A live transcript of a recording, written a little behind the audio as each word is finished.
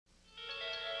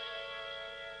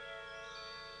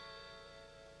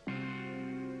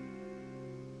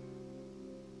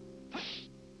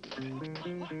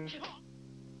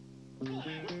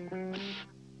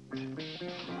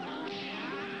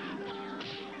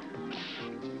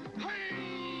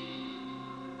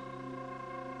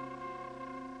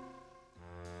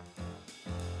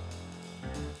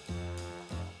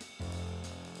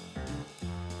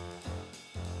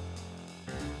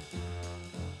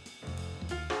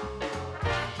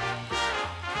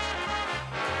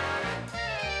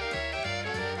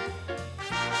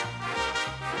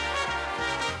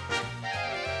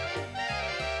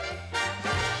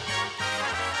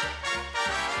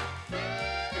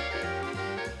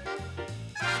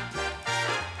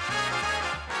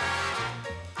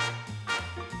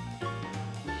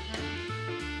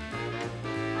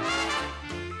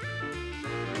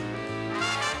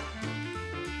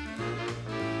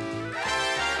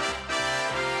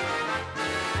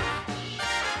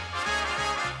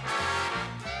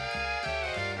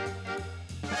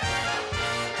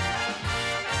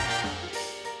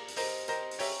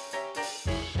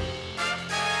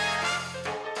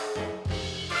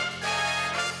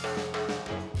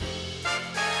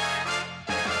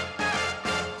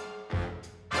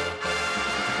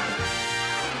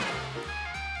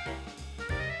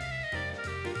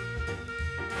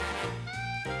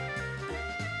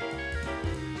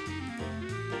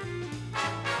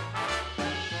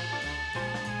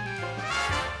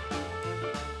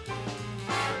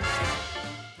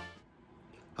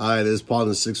Hi, this is Paul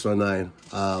in 619.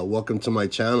 Welcome to my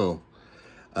channel.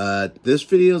 This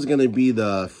video is going to be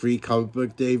the free comic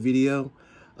book day video.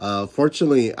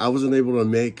 Fortunately, I wasn't able to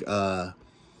make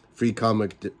free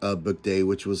comic book day,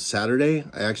 which was Saturday.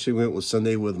 I actually went with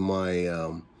Sunday with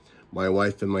my my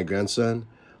wife and my grandson.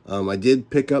 I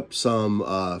did pick up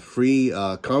some free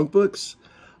comic books.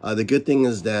 The good thing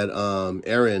is that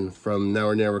Aaron from Now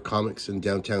or Never Comics in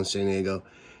downtown San Diego,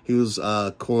 he was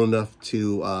cool enough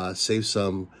to save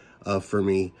some for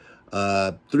me.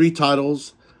 3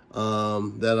 titles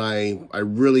that I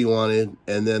really wanted,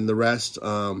 and then the rest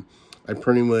I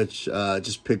pretty much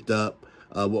just picked up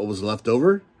what was left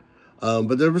over.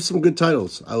 But there were some good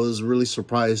titles. I was really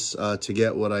surprised to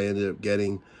get what I ended up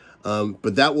getting.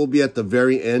 But that will be at the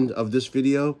very end of this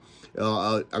video.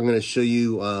 I'm going to show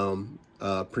you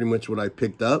pretty much what I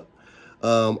picked up.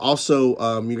 Also,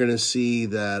 you're going to see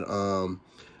that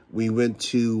we went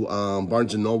to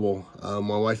Barnes & Noble.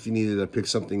 My wife needed to pick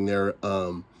something there,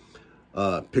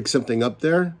 pick something up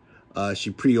there. She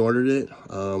pre-ordered it.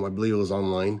 I believe it was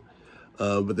online.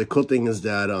 But the cool thing is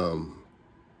that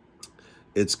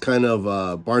it's kind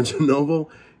of Barnes & Noble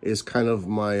is kind of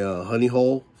my honey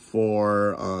hole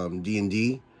for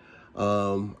D&D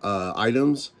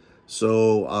items.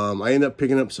 So I ended up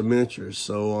picking up some miniatures.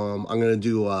 So I'm going to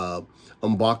do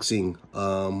unboxing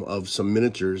of some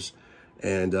miniatures,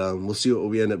 and we'll see what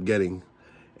we end up getting.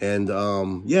 And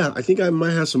yeah, I think I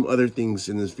might have some other things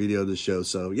in this video to show.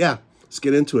 So yeah, let's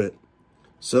get into it.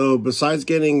 So besides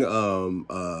getting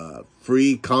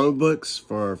free comic books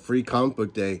for free comic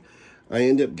book day, I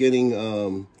ended up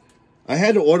getting I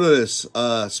had to order this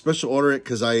special order it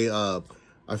because I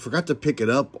forgot to pick it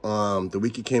up the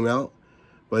week it came out.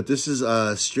 But this is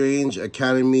Strange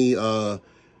Academy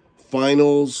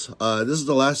Finals. This is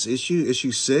the last issue,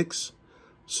 issue 6.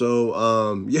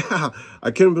 So yeah,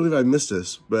 I couldn't believe I missed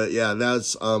this. But yeah,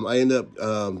 that's I ended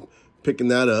up picking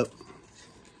that up.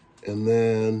 And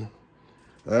then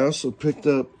I also picked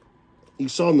up, you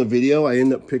saw in the video, I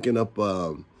ended up picking up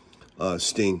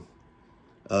Sting.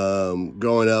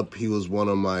 Growing up, he was one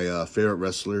of my favorite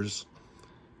wrestlers.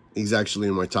 He's actually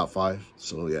in my top 5.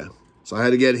 So yeah, so I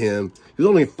had to get him. He was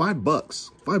only $5.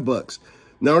 $5.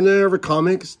 Now or Never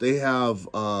Comics, they have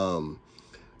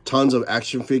tons of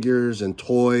action figures and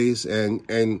toys,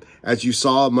 and as you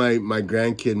saw, my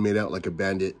grandkid made out like a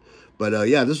bandit. But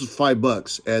yeah, this was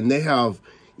 $5, and they have,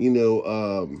 you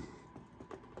know,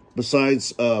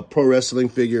 besides pro wrestling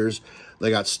figures, they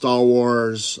got Star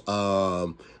Wars,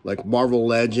 like Marvel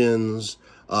Legends.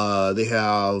 They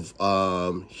have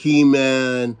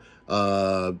He-Man,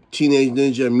 Teenage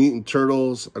Ninja Mutant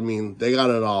Turtles. I mean, they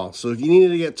got it all. So if you needed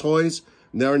to get toys,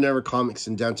 Now or Never Comics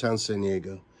in downtown San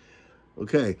Diego.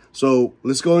 Okay, so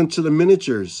let's go into the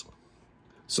miniatures.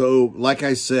 So like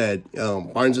I said,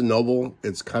 Barnes & Noble,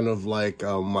 it's kind of like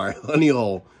my honey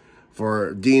hole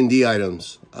for D&D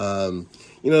items. You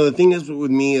know, the thing is with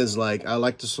me is, like, I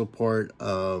like to support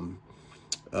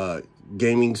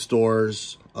gaming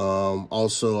stores.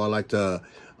 Also, I like to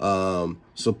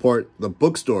support the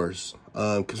bookstores.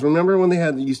 Because remember when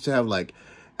they used to have like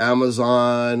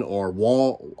Amazon or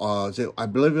I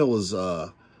believe it was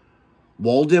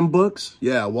Walden Books.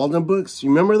 Yeah, Walden Books. You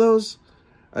remember those?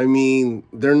 I mean,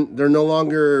 they're no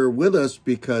longer with us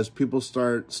because people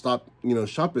stop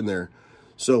shopping there.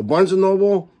 So Barnes and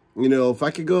Noble, if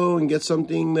I could go and get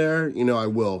something there, I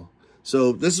will.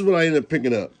 So this is what I ended up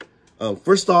picking up.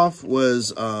 First off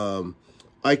was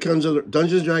Icons of the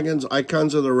Dungeons & Dragons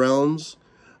Icons of the Realms,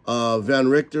 Van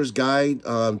Richter's Guide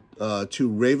to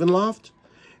Ravenloft,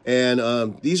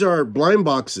 and these are blind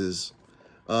boxes.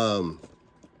 And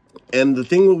the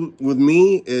thing with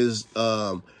me is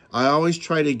I always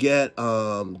try to get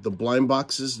the blind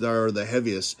boxes that are the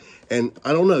heaviest. And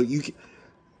I don't know,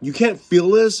 you can't feel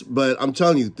this, but I'm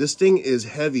telling you, this thing is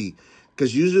heavy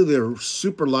because usually they're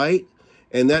super light,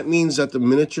 and that means that the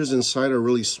miniatures inside are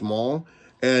really small.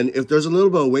 And if there's a little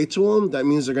bit of weight to them, that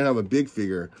means they're gonna have a big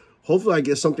figure. Hopefully I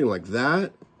get something like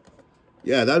that.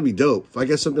 Yeah, that'd be dope. If I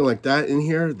get something like that in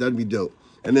here, that'd be dope.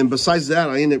 And then besides that,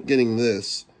 I end up getting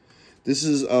this. This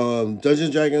is Dungeons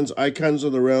 & Dragons Icons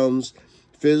of the Realms,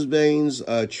 Fizbane's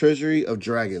Treasury of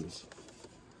Dragons.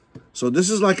 So this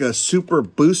is like a super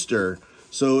booster.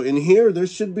 So in here, there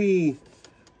should be,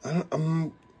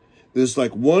 there's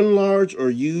like one large or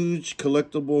huge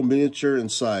collectible miniature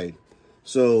inside.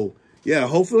 So yeah,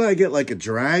 hopefully I get like a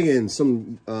dragon,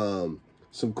 some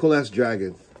cool ass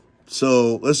dragon.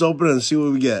 So let's open it and see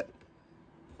what we get.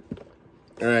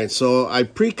 All right, so I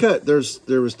pre-cut. There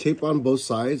was tape on both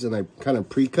sides, and I kind of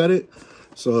pre-cut it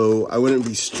so I wouldn't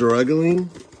be struggling.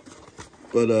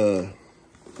 But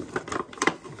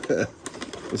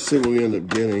let's see what we end up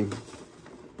getting.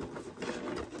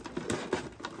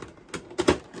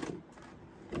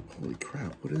 Holy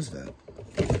crap! What is that?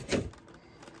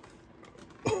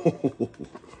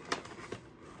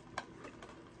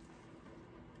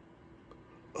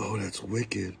 Oh, that's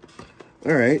wicked.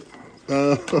 All right.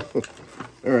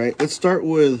 All right, let's start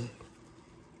with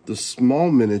the small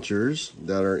miniatures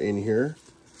that are in here.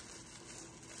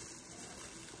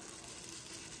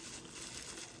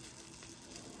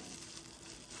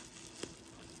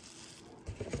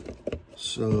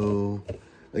 So,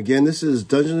 again, this is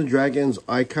Dungeons & Dragons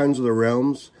Icons of the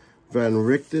Realms, Van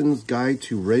Richter's Guide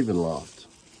to Ravenloft.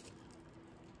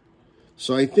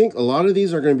 So I think a lot of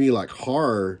these are going to be like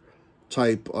horror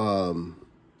type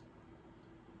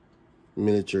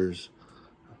miniatures.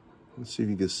 Let's see if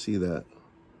you can see that.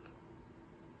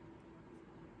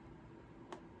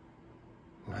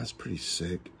 That's pretty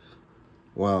sick.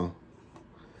 Wow.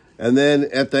 And then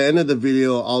at the end of the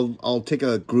video, I'll take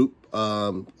a group,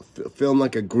 film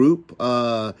like a group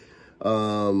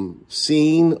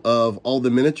scene of all the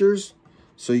miniatures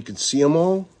so you can see them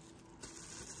all.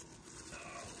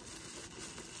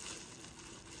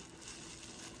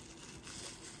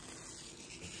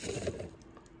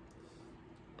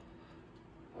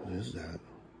 What is that?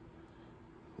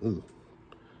 Ooh.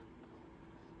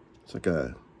 It's like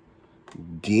a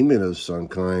demon of some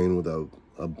kind with a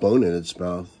bone in its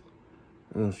mouth.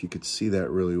 I don't know if you could see that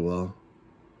really well.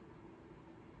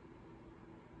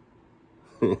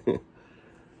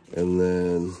 And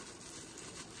then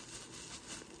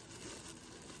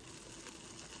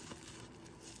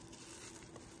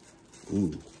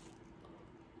ooh,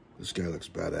 this guy looks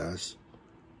badass.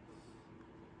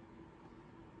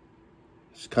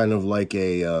 It's kind of like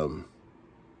a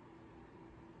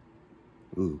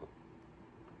ooh,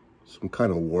 some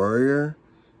kind of warrior.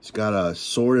 He's got a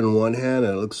sword in one hand,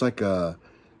 and it looks like a,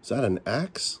 is that an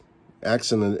axe?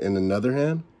 Axe in another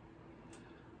hand.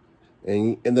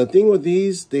 And the thing with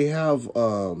these, they have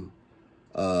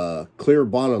clear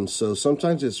bottoms, so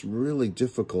sometimes it's really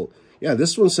difficult. Yeah,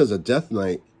 this one says a Death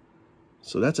Knight,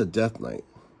 so that's a Death Knight.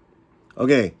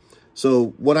 Okay,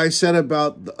 so what I said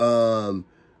about the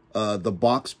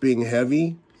box being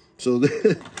heavy, so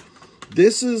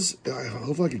this is, I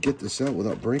hope I could get this out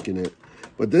without breaking it,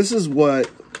 but this is what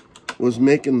was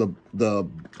making the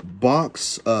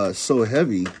box so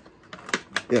heavy.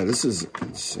 Yeah, this is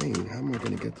insane. How am I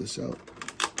going to get this out?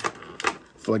 I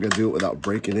feel like I do it without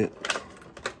breaking it.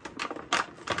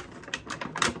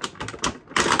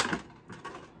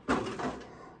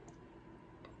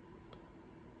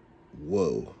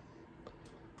 Whoa.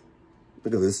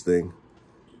 Look at this thing.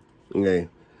 Okay.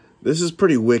 This is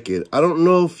pretty wicked. I don't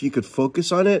know if you could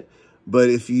focus on it, but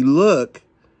if you look,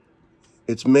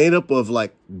 it's made up of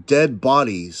like dead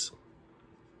bodies.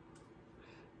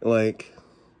 Like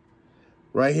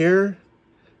right here,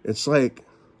 it's like,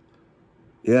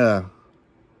 yeah,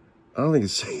 I don't think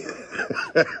it's,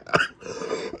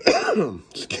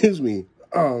 excuse me.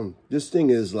 This thing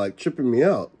is like tripping me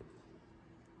out.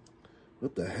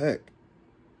 What the heck?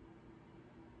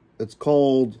 It's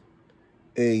called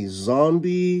a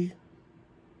zombie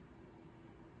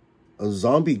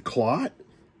clot.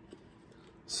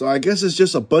 So I guess it's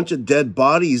just a bunch of dead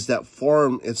bodies that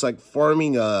form. It's like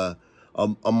farming a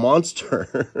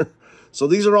monster. So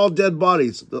these are all dead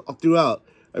bodies throughout.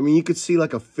 I mean, you could see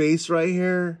like a face right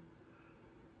here.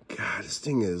 God, this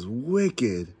thing is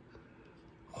wicked.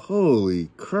 Holy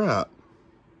crap.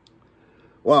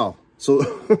 Wow. So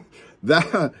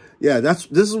this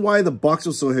is why the box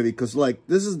was so heavy, because like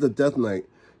this is the Death Knight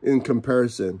in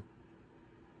comparison.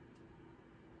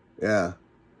 Yeah.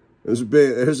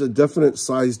 There's a definite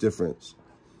size difference.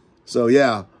 So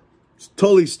yeah,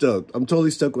 totally stoked. I'm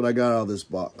totally stoked what I got out of this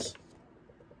box.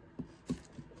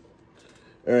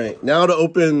 All right, now to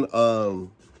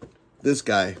open this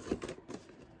guy.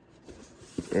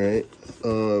 All right,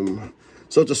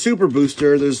 so it's a super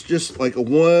booster. There's just like a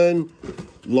one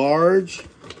large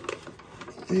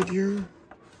figure.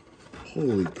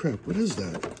 Holy crap! What is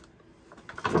that?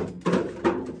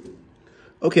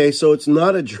 Okay, so it's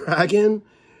not a dragon.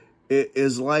 It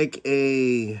is like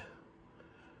a, I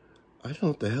don't know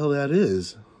what the hell that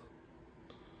is.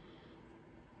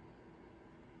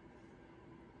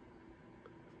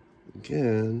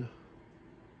 Again.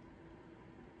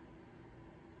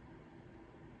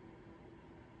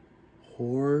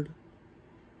 Horde.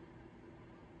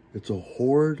 It's a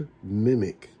Horde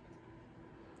Mimic.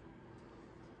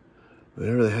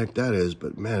 Whatever the heck that is,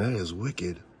 but man, that is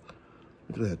wicked.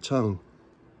 Look at that tongue.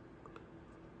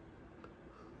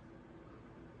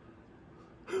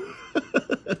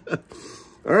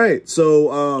 All right,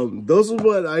 so those are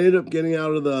what I ended up getting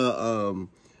out of the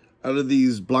out of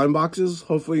these blind boxes.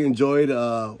 Hopefully you enjoyed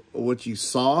what you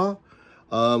saw.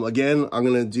 Again, I'm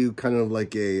gonna do kind of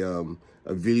like a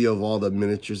video of all the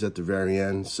miniatures at the very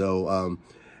end. So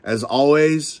as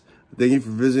always, thank you for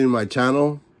visiting my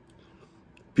channel.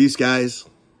 Peace, guys.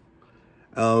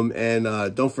 And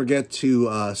don't forget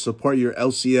to support your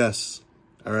LCS.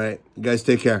 All right, you guys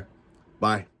take care.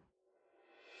 Bye.